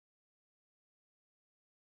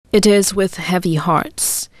It is with heavy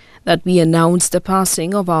hearts that we announce the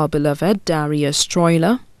passing of our beloved Daria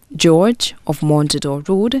Stroillia George of Montador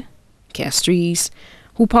Road, Castries,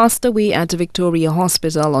 who passed away at the Victoria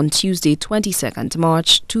Hospital on Tuesday 22nd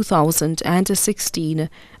March 2016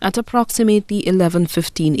 at approximately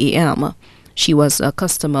 11:15 a.m. She was a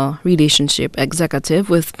customer relationship executive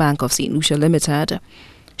with Bank of St. Lucia Limited.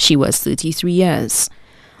 She was 33 years.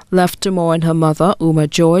 Left to mourn her mother, Uma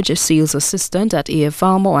George, a sales assistant at A.F.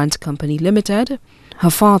 Farmer and Company Limited. Her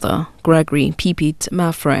father, Gregory Pipit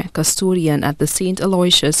Mafre, custodian at the St.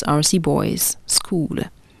 Aloysius R.C. Boys School.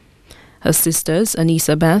 Her sisters,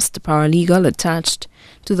 Anissa Best, paralegal attached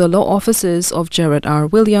to the law offices of Gerard R.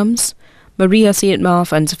 Williams, Maria St.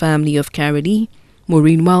 Martha and family of Carolee,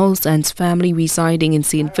 Maureen Wells and family residing in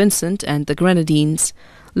St. Vincent and the Grenadines,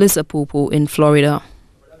 Liz Apopo in Florida.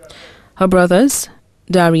 Her brothers,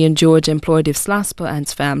 Darian George employed of Slasper and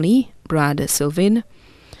family, Brad Sylvain.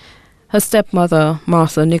 Her stepmother,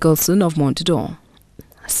 Martha Nicholson of Montador.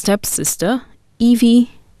 Stepsister,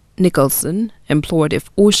 Evie Nicholson, employed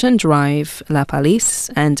of Ocean Drive, La Palisse,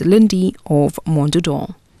 and Lindy of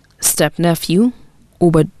Montador. Stepnephew,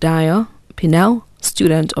 Obadiah Pinnell,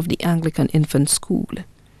 student of the Anglican Infant School.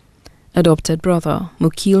 Adopted brother,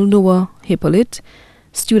 Mukil Noah Hippolyte,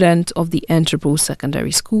 student of the Entrepot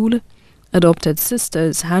Secondary School. Adopted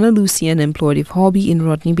sisters, Hannah Lucian, employed of Hobby in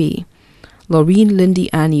Rodney Bay. Laureen Lindy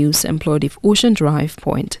Anus, employed of Ocean Drive,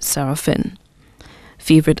 Point Seraphin.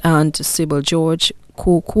 Favorite aunt, Sybil George,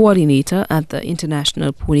 co-coordinator at the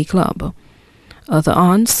International Pony Club. Other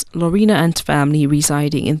aunts, Lorena and family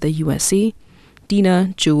residing in the USA.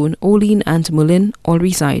 Dina, Joan, Olene, and Mullen, all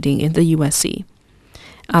residing in the USA.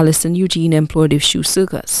 Alison Eugene, employed of Shoe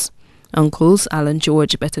Circus. Uncles, Alan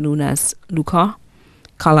George, better known as Luca.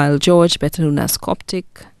 Carlisle George, better known as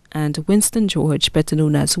Coptic, and Winston George, better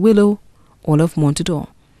known as Willow, all of Montador.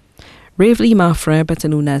 Raveley Mafre, better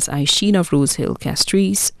known as Aisheen of Rose Hill,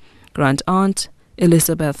 Castries. Grand Aunt,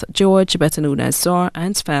 Elizabeth George, better known as Zar,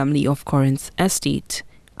 and family of Corinth Estate,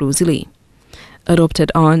 Rosalie.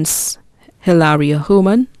 Adopted aunts, Hilaria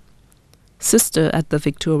Homan, sister at the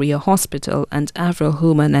Victoria Hospital, and Avril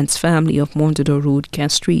Homan and family of Montador Road,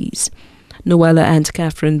 Castries. Noella and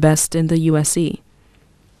Catherine Best in the USA.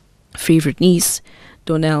 Favorite niece,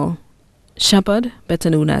 Donnell Shepard, better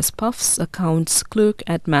known as Puffs, accounts clerk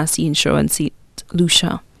at Massey Insurance St.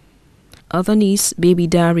 Lucia. Other niece, baby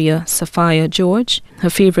Daria Sophia George. Her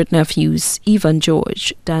favorite nephews, Evan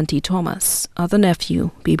George, Dante Thomas. Other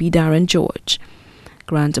nephew, baby Darren George.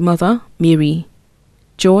 Grandmother, Mary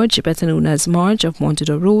George, better known as Marge of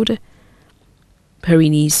Montador Road.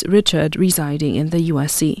 Perinice Richard, residing in the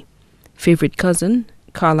USA. Favorite cousin,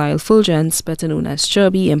 Carlisle Fulgence, better known as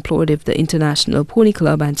Chubby, employed of the International Pony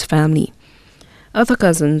Club and family. Other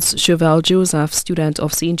cousins, Chevelle Joseph, student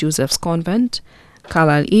of St. Joseph's Convent.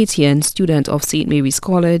 Carlisle Etienne, student of St. Mary's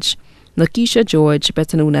College. Nakisha George,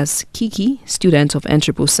 better known as Kiki, student of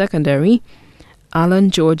Entrepot Secondary.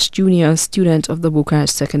 Alan George Jr., student of the Bocage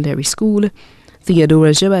Secondary School. Theodora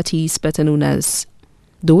Jebattis, better known as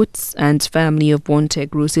Dotes, and family of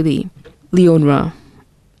Bonteg Rosalie. Leonora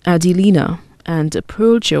Adelina, and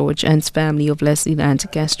Pearl George and family of Leslie Land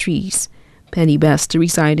Castries. Penny Best,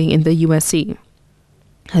 residing in the USA.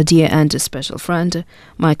 Her dear and special friend,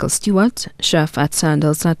 Michael Stewart, chef at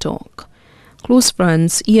Sandals at Talk. Close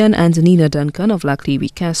friends, Ian and Nina Duncan of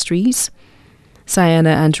Laclevy Castries.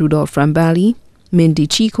 Sienna and Rudolph Rambali. Mindy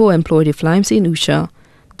Chico, employed of Lime St. Lucia.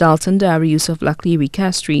 Dalton Darius of Laclevy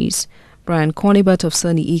Castries. Brian Cornibut of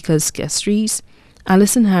Sunny Acres Castries.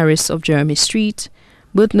 Alison Harris of Jeremy Street.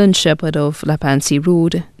 Butland Shepherd of La Pansy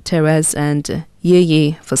Road, Therese and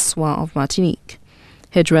Yeye Fassois of Martinique.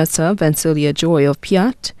 Hairdresser Vancelia Joy of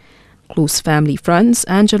Piat. Close family friends,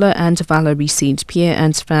 Angela and Valerie St. Pierre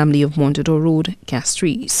and family of Montador Road,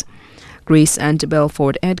 Castries. Grace and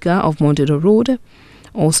Belford Edgar of Montador Road.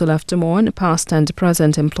 Also left to mourn, past and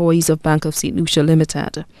present employees of Bank of St. Lucia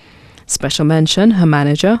Limited. Special mention, her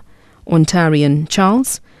manager, Ontarian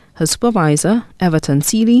Charles, her supervisor, Everton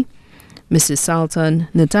Seeley, Mrs. Salton,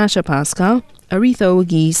 Natasha Pascal, Aretha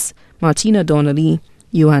O'Geese, Martina Donnelly,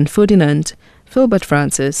 Johan Ferdinand, Philbert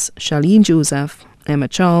Francis, Charlene Joseph, Emma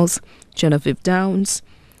Charles, Genevieve Downs,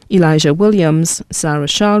 Elijah Williams, Sarah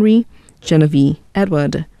Shalry, Genevieve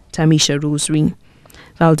Edward, Tamisha Rosary,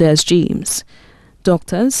 Valdez James.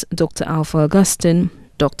 Doctors, Dr. Alpha Augustine,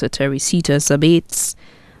 Dr. Teresita Zabates.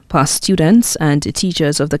 Past students and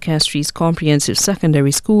teachers of the Castries Comprehensive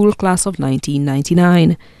Secondary School, class of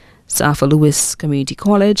 1999. Safa Lewis Community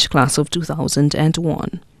College, class of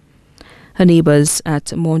 2001. Her neighbours at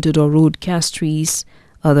Montador Road, Castries,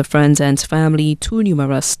 other friends and family too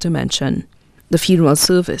numerous to mention. The funeral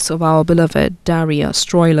service of our beloved Daria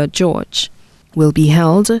Stroillia George will be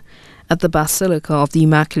held at the Basilica of the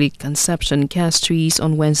Immaculate Conception, Castries,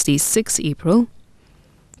 on Wednesday, 6 April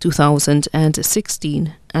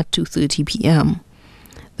 2016 at 2:30 p.m.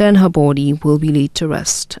 Then her body will be laid to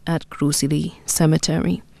rest at Crusiley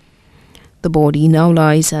Cemetery. The body now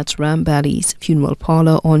lies at Rambally's Funeral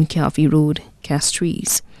Parlour on Caffey Road,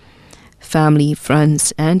 Castries. Family,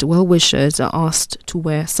 friends, and well-wishers are asked to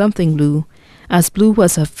wear something blue, as blue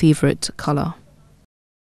was her favourite colour.